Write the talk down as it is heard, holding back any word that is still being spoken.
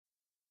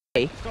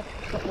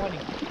Stop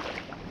winding.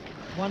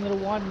 One little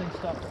wind and then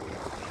stop.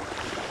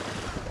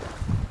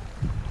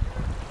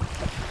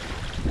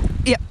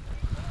 Yep.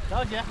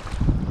 Told ya.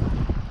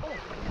 Oh,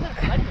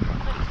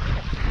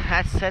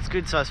 That's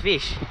good size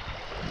fish.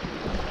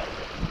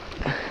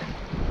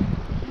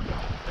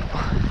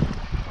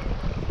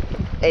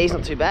 He's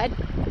not too bad.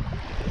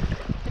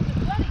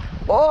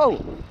 Oh!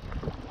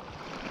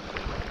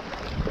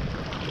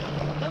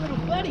 That little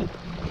flatty.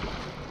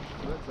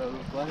 That's a little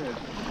flathead.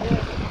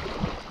 Yeah.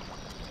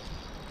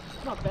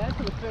 Not bad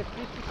for the first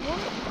fish this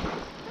morning.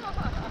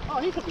 Oh,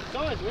 he's a big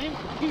size, man.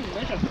 Huge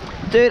measure.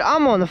 Dude,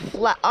 I'm on the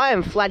flat. I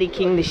am flatty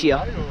king this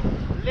year.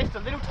 Left a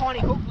little tiny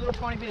hook, a little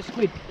tiny bit of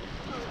squid.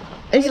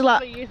 This is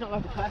like. Years, not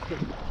like the plastic.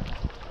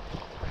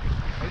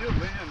 Are you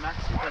leaning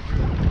Max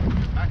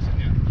in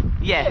you?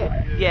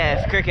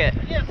 Yeah, for cricket.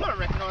 Yeah, I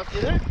recognise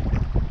you there.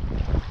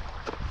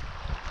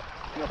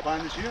 You not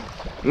playing this year?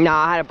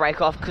 Nah, I had a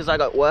break off because I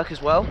got work as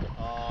well.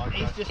 Oh, okay.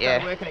 He's just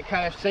started working at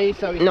KFC,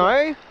 so he's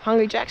No,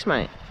 Hungry Jack's,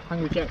 mate.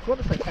 Hungry Jack. What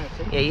did I say,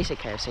 KFC? Yeah, you said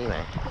KFC,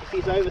 mate. If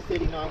he's over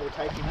 39, we'll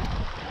take him.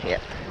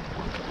 Yep.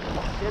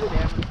 Settle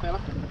down, little fella.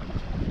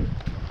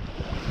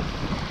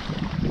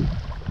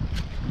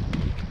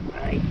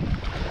 Hey.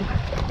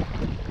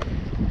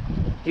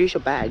 Use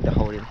your bag to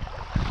hold him.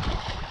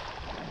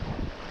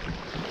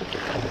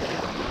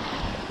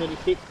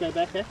 36, go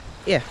back there.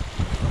 Yeah.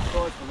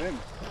 What size for them?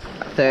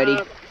 30.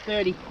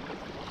 30.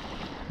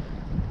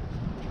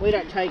 We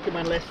don't take them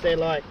unless they're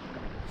like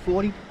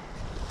 40.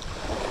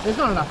 There's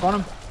not enough on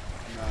them.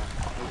 No.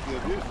 They're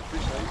beautiful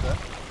fish, they eat that.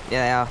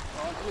 Yeah, they are.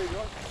 Oh, there you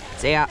go.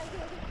 See ya.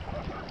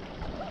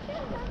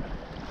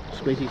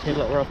 Squeeze his head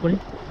like where I put him.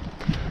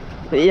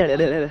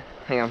 Yeah.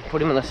 Hang on,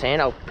 put him on the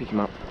sand, I'll pick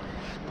him up.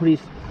 Put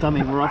his thumb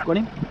in where I've got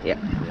him. Yep.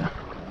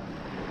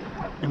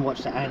 And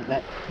watch that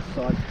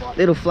side spot.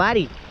 Little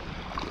flatty.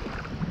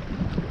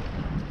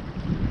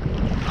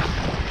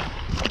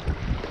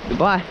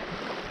 Goodbye.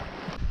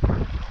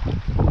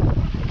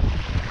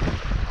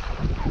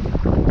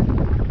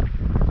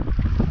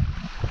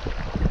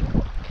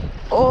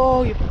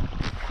 Oh, you...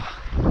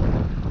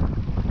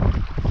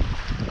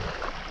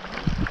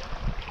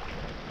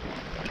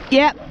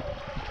 Yep.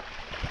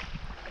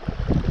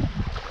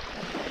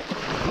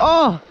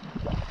 Oh!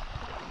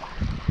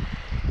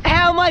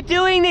 How am I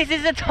doing this?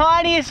 It's the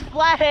tiniest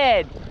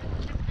flathead.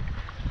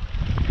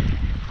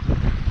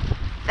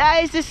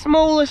 That is the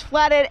smallest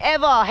flathead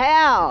ever.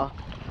 How?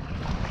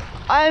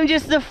 I am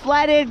just the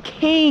flathead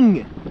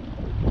king.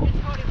 Just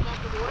hold him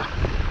above the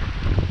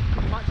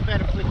water. Much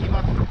better flick him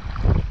up.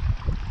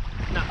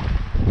 No,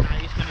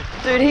 he's gonna...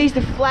 Dude, he's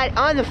the flat.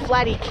 I'm the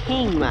flatty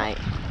king, mate.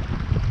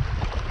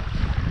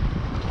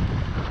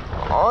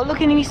 Oh, look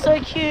at him, he's so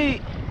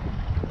cute.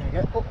 There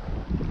you go.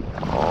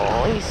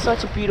 Oh, he's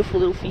such a beautiful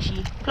little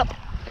fishy. Plop.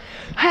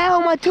 How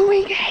am I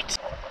doing it? That's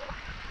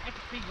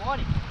a big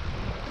whiting.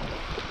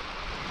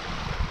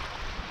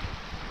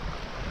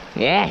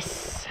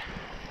 Yes.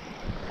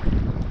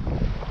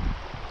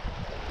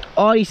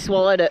 Oh, he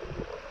swallowed it.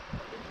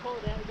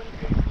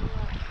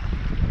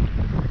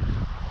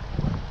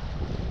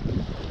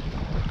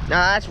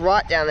 Nah, that's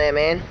right down there,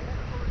 man.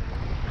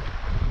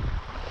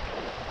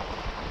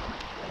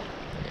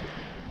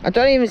 I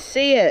don't even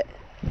see it.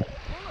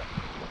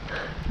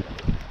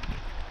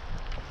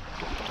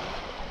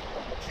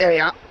 There we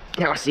are.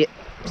 Now I see it.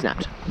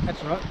 Snapped.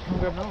 That's right. I'll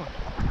grab another one.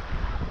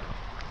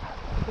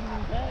 Put him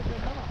in the bag, grab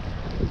another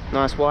one.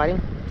 Nice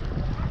whiting.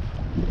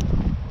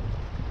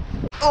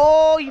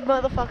 Oh, you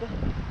motherfucker.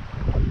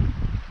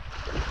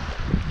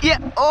 Yeah,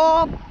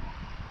 oh.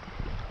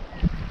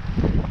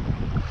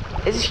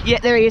 Yeah,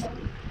 there he is.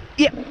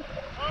 Yep.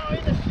 Oh,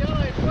 in the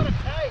shallows, what a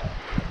take.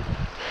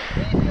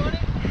 Easy on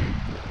him.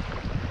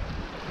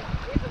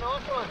 Here's a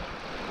nice one.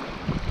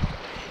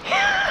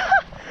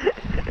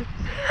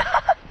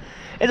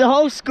 There's a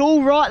whole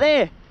school right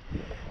there.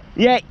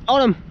 Yeah,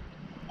 on him.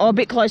 Oh, a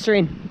bit closer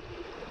in.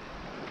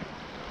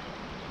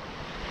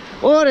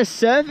 What a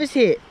surface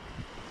hit.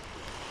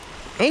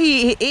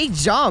 He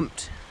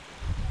jumped.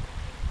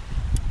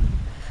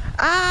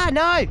 Ah,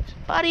 no,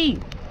 buddy.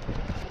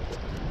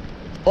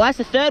 Well, that's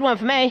the third one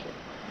for me.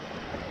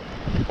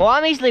 Well,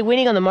 I'm easily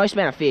winning on the most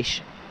amount of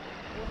fish.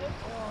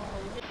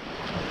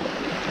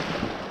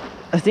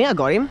 I think I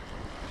got him.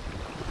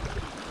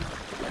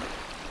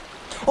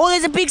 Oh,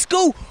 there's a big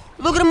school.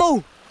 Look at them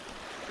all.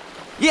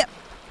 Yep.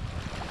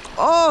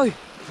 Oh.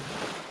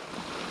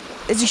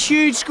 There's a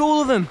huge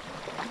school of them.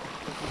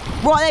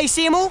 Right there, you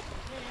see them all?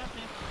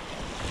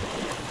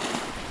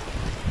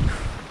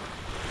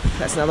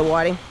 That's another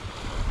whiting.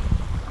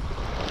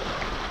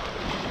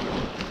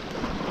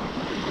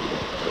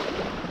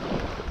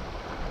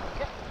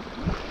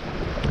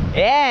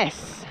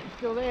 Yes.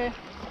 Still there.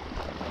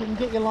 You can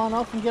get your line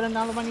off and get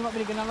another one. You might be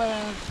able to get another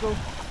one at school.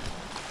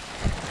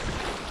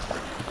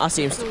 I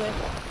see him. Still there.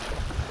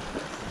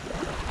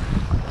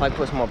 I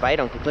put some more bait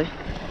on quickly.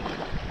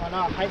 I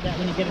know, I hate that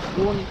when you get a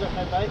school and you've got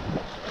no bait.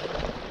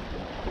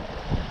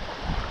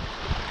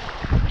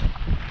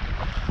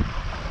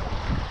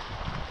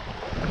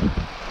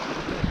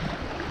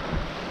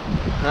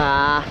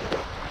 Ah.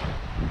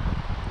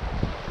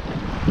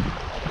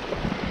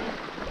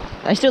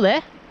 They still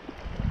there?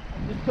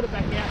 Just put it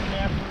back out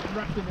now,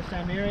 roughly the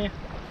same area.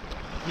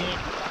 Yeah.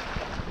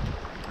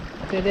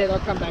 So there, they'll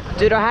come back.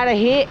 Dude, I had a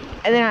hit,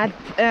 and then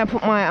I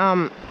put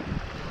my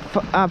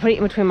put it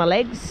in between my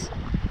legs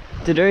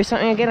to do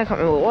something again. I can't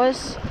remember what it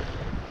was.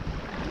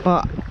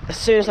 But as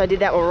soon as I did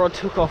that, my rod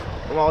took off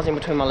while I was in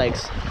between my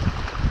legs.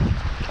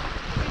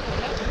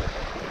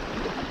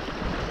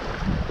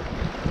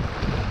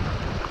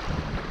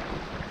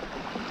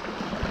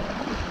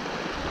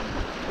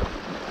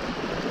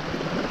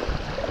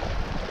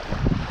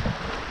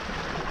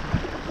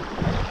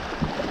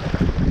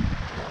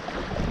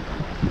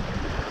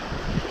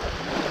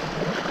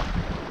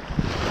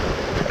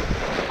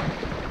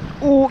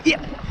 Oh, yeah.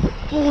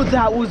 Oh,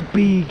 that was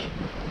big.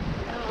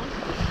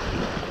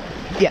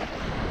 Yeah.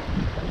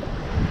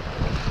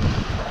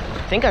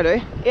 I think I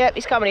do. Yeah,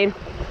 he's coming in.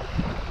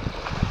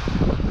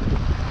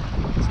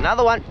 It's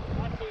another one.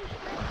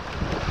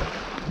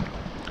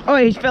 Oh,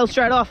 he fell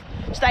straight off.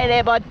 Stay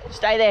there, bud.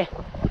 Stay there.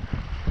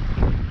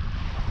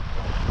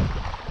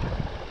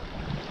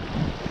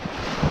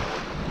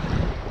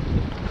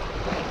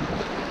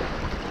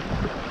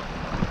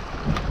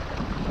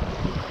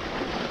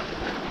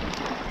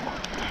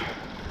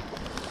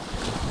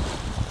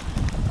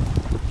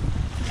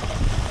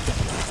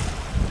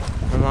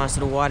 Nice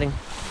little whiting.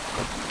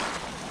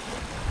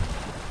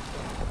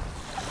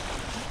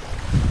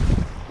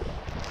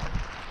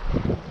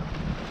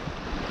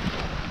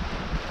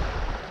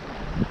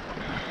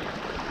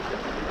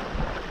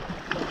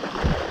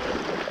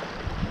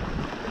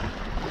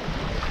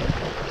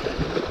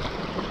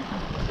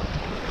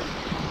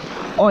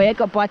 Oh yeah,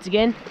 got bites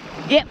again.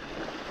 Yep.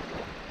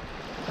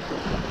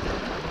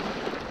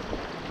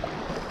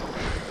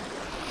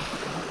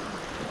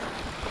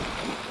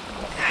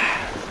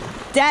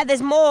 Dad,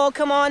 there's more.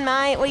 Come on,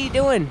 mate. What are you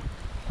doing?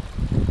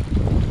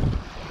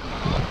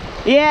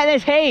 Yeah,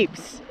 there's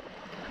heaps.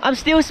 I'm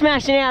still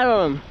smashing out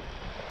of them.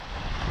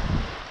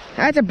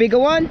 That's a bigger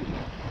one.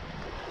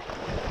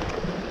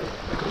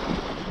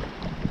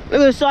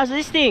 Look at the size of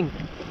this thing.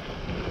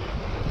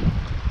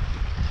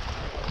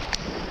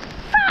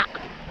 Fuck.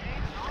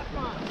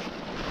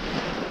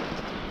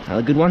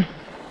 Another good one.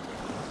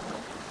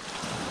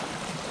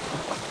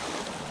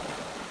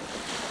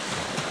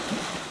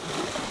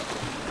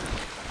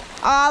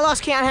 Oh, I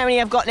lost count how many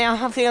I've got now.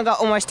 I think I've got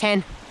almost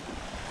 10.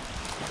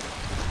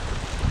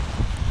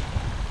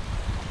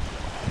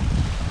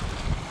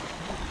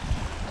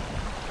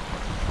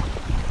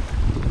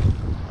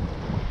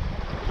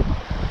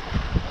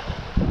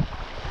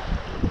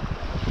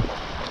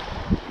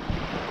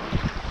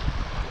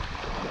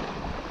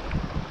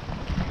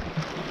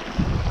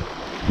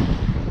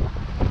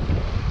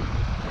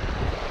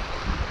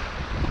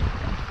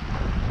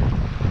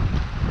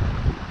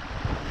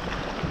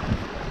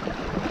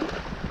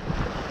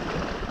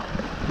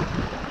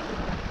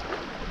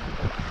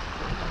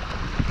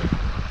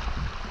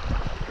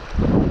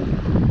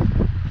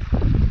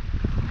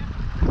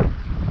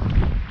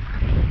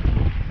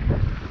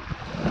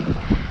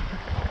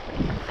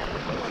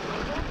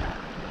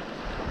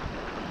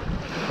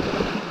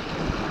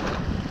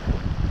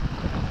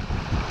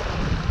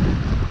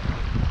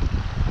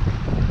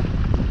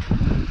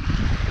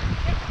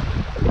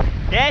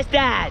 Yes,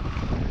 Dad.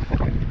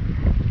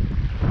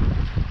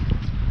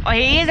 Oh,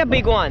 he is a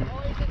big one.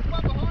 Oh, there's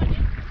one behind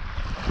him.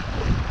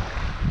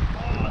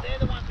 Oh, they're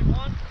the ones we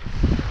want.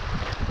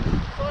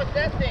 What's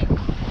that thing?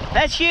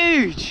 That's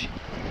huge.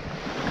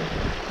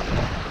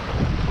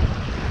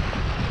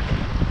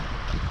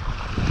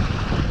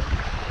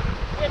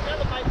 There's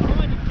another mate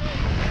behind him too.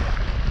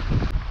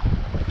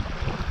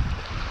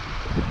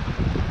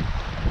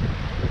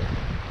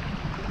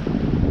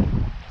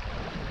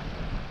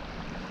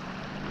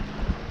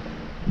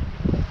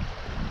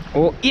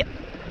 Oh, yep.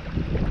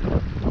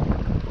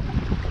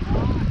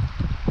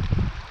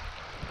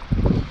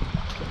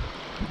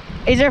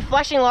 Is there a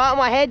flashing light on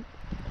my head?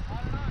 I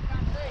don't know, I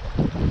can't see.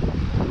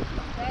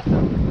 That's a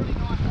pretty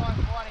nice size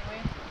whiting,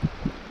 man.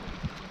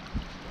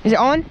 Is it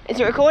on? Is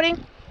it recording?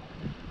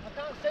 I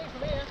can't see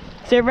from here.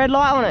 Is there a red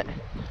light on it?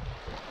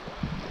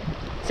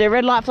 Is there a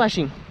red light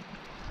flashing?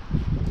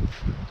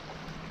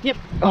 Yep.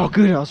 Oh,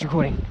 good, I was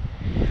recording.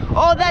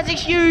 Oh, that's a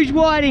huge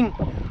whiting.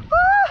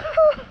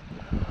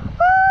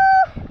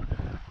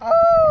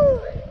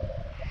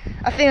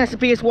 I think that's the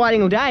biggest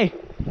whiting all day.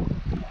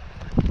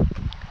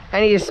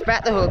 And he just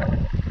spat the hook.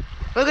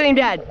 Look at him,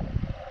 Dad.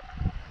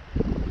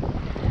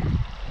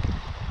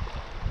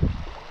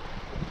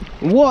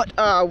 What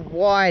a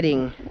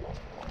whiting.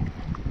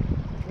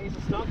 Here's a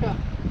stonker.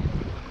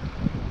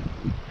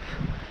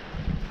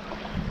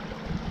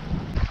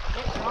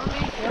 Next one,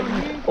 mate. How are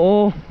you?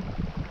 Oh.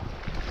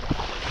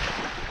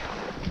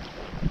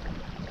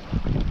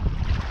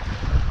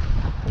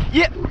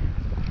 Yep.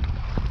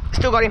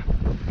 Still got him.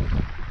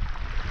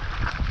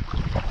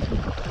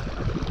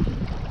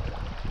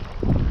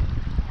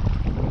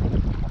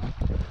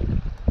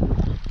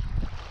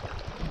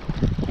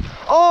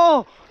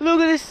 Oh, look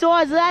at the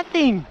size of that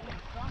thing.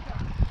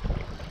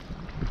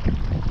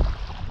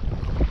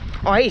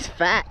 Oh, he's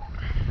fat.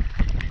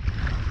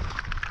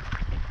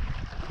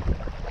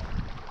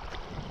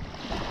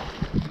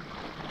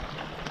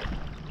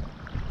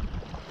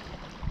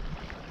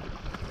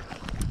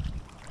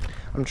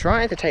 I'm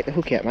trying to take the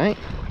hook out, mate.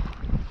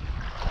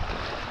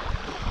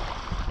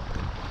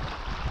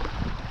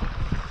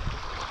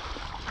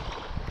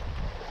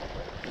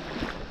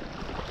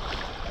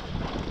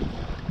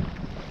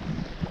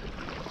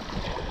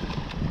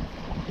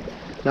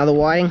 Another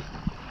whiting.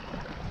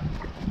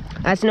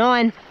 That's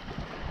 9.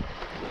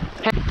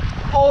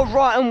 Oh,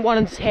 right on one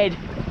of his head.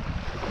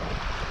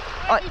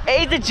 Oh,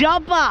 he's a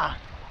jumper.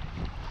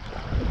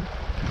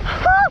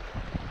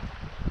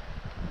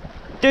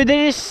 Dude,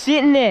 they're just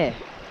sitting there.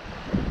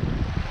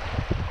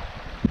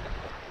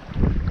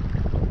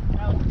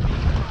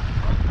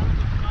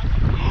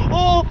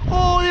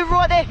 Oh, they're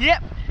right there.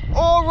 Yep.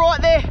 Oh,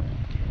 right there.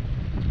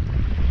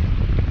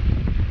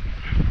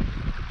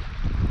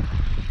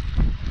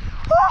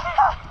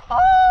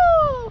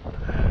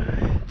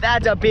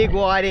 That's a big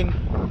whiting.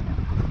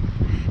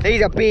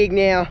 These are big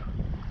now.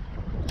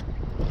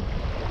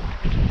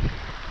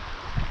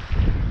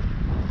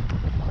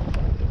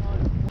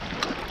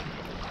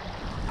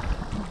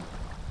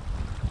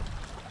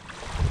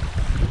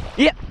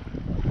 Yep.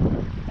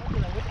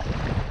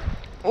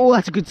 Oh,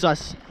 that's a good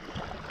size.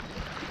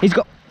 He's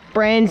got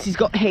friends, he's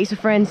got heaps of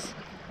friends.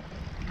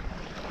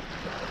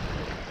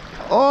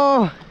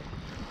 Oh,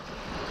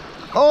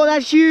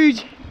 that's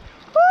huge.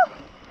 Woo.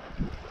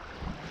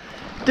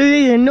 Dude,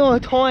 these are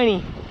not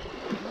tiny.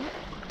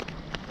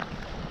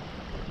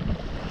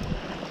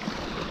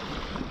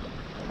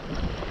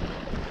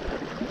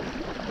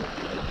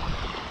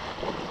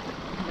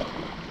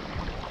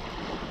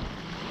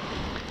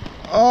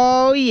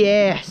 Oh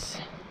yes.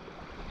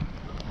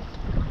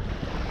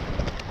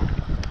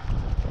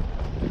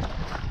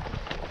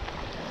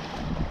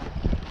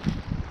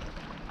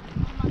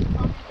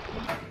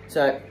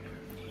 So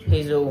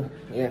here's all,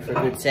 for a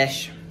good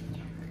sesh.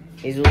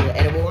 Here's all the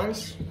edible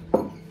ones.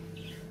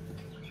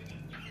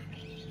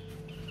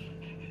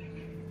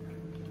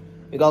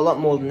 We got a lot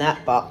more than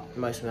that, but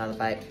most of them are the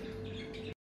bait.